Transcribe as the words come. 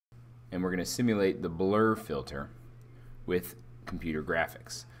and we're going to simulate the blur filter with computer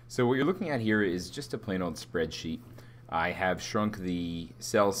graphics. So what you're looking at here is just a plain old spreadsheet. I have shrunk the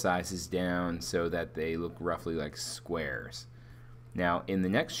cell sizes down so that they look roughly like squares. Now in the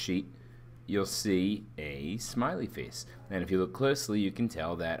next sheet you'll see a smiley face, and if you look closely you can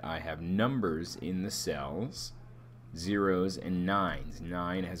tell that I have numbers in the cells, zeros and nines.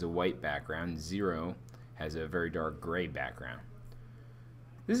 9 has a white background, 0 has a very dark gray background.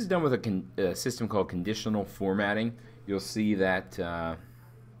 This is done with a system called conditional formatting. You'll see that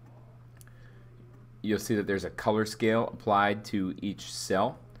there's a color scale applied to each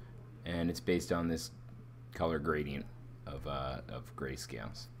cell, and it's based on this color gradient of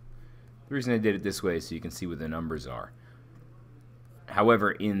grayscales. The reason I did it this way is so you can see what the numbers are.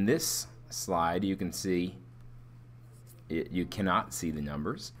 However, in this slide you can see you cannot see the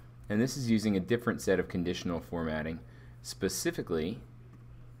numbers, and this is using a different set of conditional formatting, specifically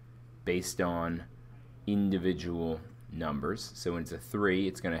based on individual numbers. So when it's a 3,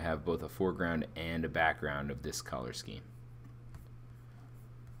 it's going to have both a foreground and a background of this color scheme.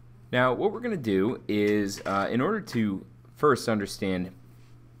 Now what we're going to do is, in order to first understand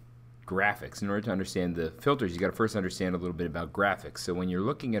graphics, in order to understand the filters, you got to first understand a little bit about graphics. So when you're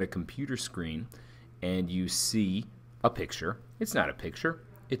looking at a computer screen and you see a picture, it's not a picture,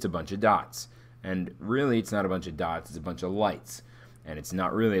 it's a bunch of dots. And really it's not a bunch of dots, it's a bunch of lights. And it's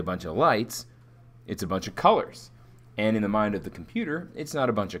not really a bunch of lights, it's a bunch of colors. And in the mind of the computer, it's not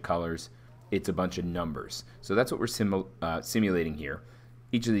a bunch of colors, it's a bunch of numbers. So that's what we're simulating here.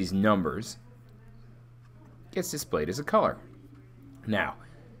 Each of these numbers gets displayed as a color. Now,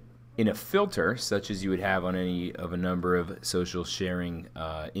 in a filter, such as you would have on any of a number of social sharing,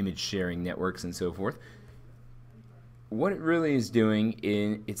 image sharing networks and so forth, what it really is doing,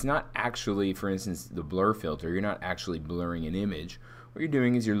 it's not actually, for instance, the blur filter, you're not actually blurring an image. What you're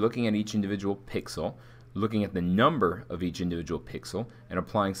doing is you're looking at each individual pixel, looking at the number of each individual pixel, and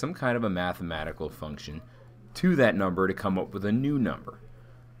applying some kind of a mathematical function to that number to come up with a new number.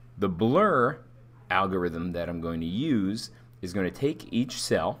 The blur algorithm that I'm going to use is going to take each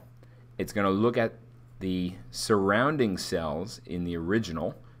cell, it's going to look at the surrounding cells in the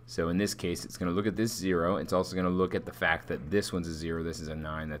original. So in this case, it's going to look at this 0. It's also going to look at the fact that this one's a 0, this is a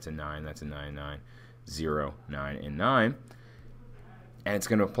 9, that's a 9, that's a 9, 9, 0, 9, and 9. And it's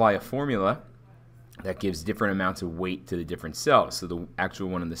going to apply a formula that gives different amounts of weight to the different cells. So the actual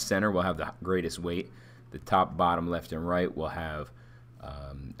one in the center will have the greatest weight. The top, bottom, left, and right will have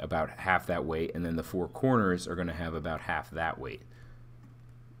about half that weight. And then the 4 corners are going to have about half that weight.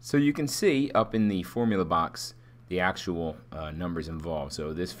 So you can see up in the formula box the actual numbers involved.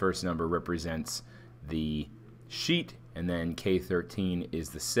 So this first number represents the sheet, and then K13 is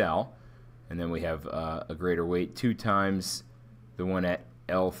the cell, and then we have a greater weight 2 times the one at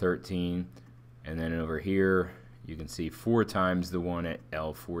L13, and then over here you can see 4 times the one at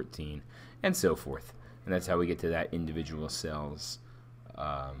L14, and so forth. And that's how we get to that individual cell's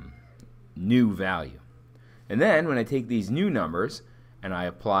new value. And then when I take these new numbers and I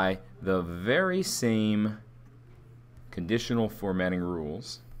apply the very same conditional formatting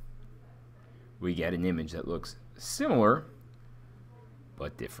rules, we get an image that looks similar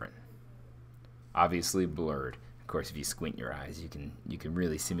but different. Obviously blurred. Of course, if you squint your eyes, you can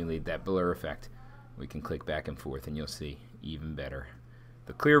really simulate that blur effect. We can click back and forth and you'll see even better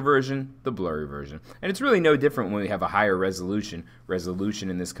the clear version, the blurry version. And it's really no different when we have a higher resolution.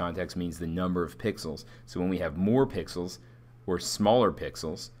 Resolution in this context means the number of pixels. So when we have more pixels or smaller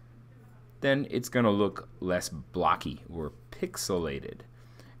pixels, then it's going to look less blocky or pixelated.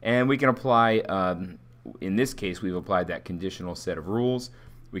 And we can apply, in this case, we've applied that conditional set of rules.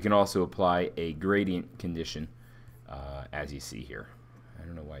 We can also apply a gradient condition, as you see here. I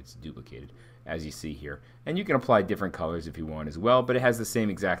don't know why it's duplicated, as you see here. And you can apply different colors if you want as well, but it has the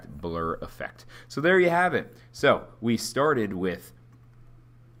same exact blur effect. So there you have it. So we started with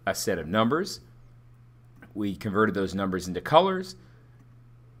a set of numbers. We converted those numbers into colors.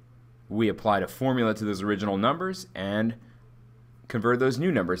 We applied a formula to those original numbers and converted those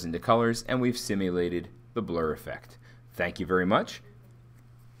new numbers into colors, and we've simulated the blur effect. Thank you very much.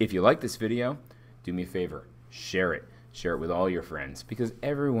 If you like this video, do me a favor, share it. Share it with all your friends, because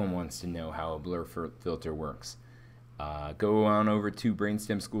everyone wants to know how a blur filter works. Go on over to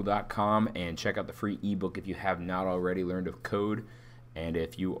BrainStemSchool.com and check out the free ebook if you have not already learned to code. And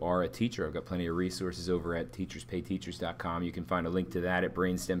if you are a teacher, I've got plenty of resources over at teacherspayteachers.com. You can find a link to that at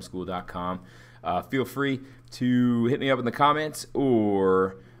BrainStemSchool.com. Feel free to hit me up in the comments,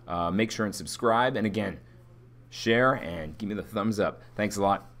 or make sure and subscribe. And again, share and give me the thumbs up. Thanks a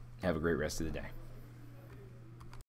lot. Have a great rest of the day.